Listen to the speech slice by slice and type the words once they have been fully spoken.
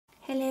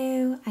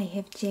Hello, I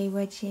have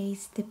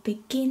JYJ's The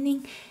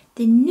Beginning,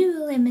 the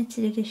new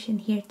limited edition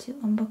here to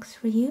unbox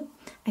for you.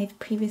 I've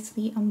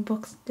previously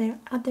unboxed their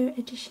other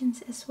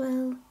editions as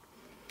well.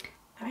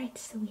 Alright,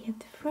 so we have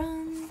the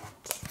front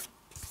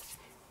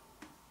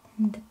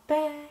and the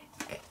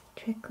back,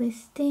 track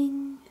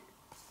listing.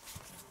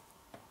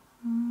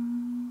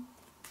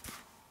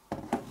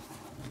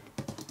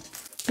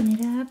 Open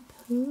it up.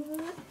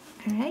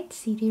 Alright,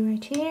 CD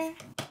right here.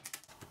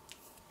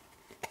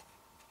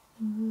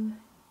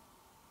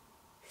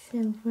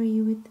 Silvery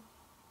with,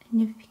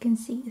 and if you can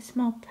see a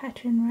small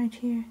pattern right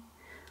here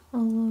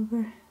all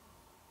over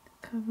the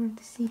cover of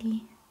the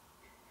CD.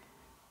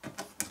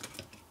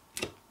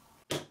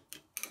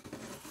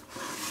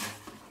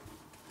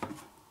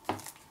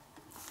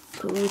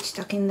 Ooh, it's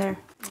stuck in there.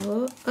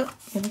 Oh,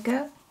 here we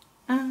go.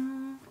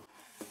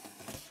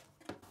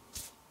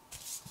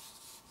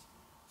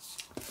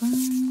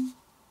 Front,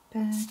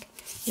 back.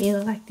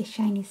 Really like the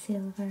shiny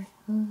silver.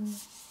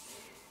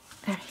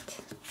 Alright.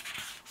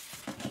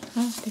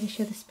 Oh, did I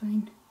show the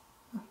spine?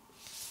 Oh.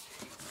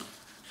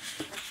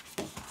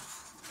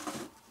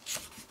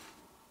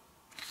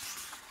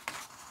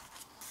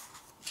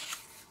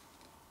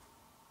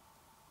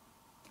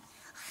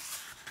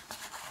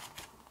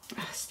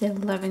 Still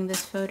loving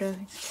this photo.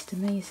 It's just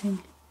amazing.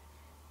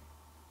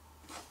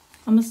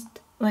 Almost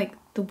like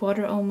the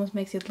water almost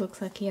makes it look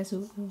like he has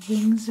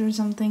wings or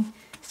something.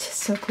 It's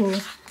just so cool.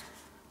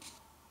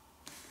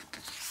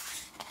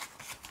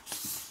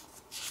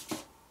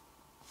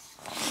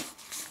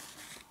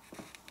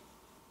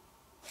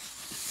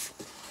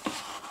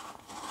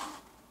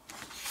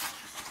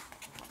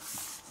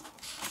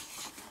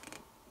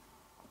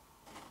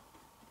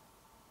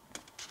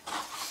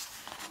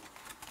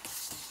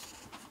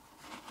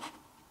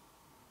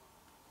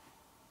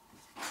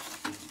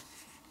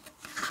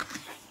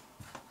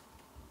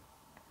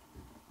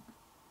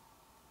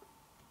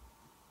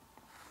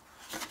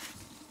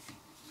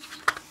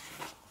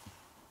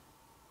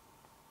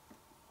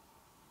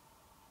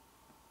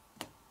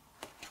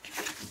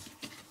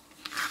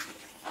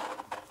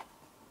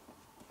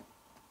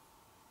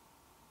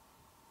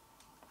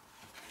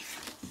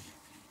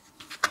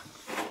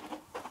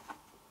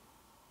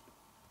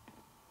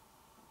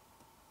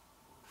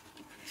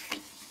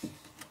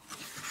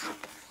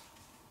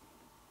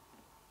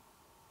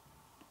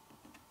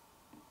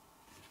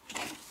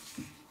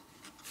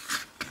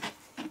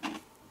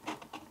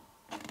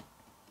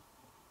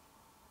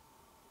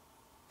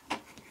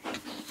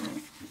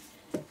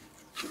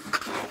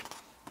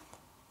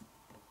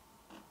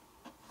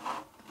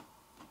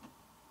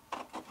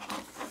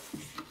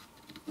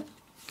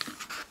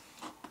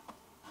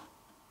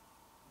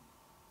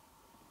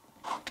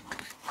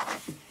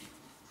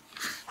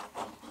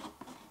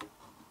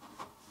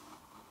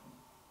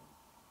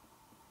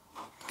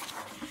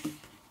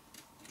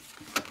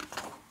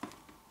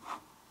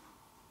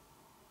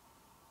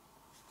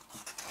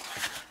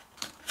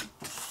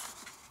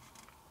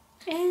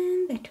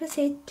 And that was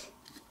it.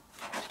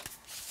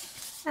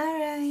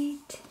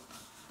 Alright.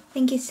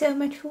 Thank you so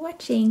much for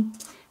watching.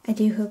 I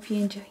do hope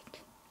you enjoyed.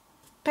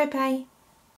 Bye bye.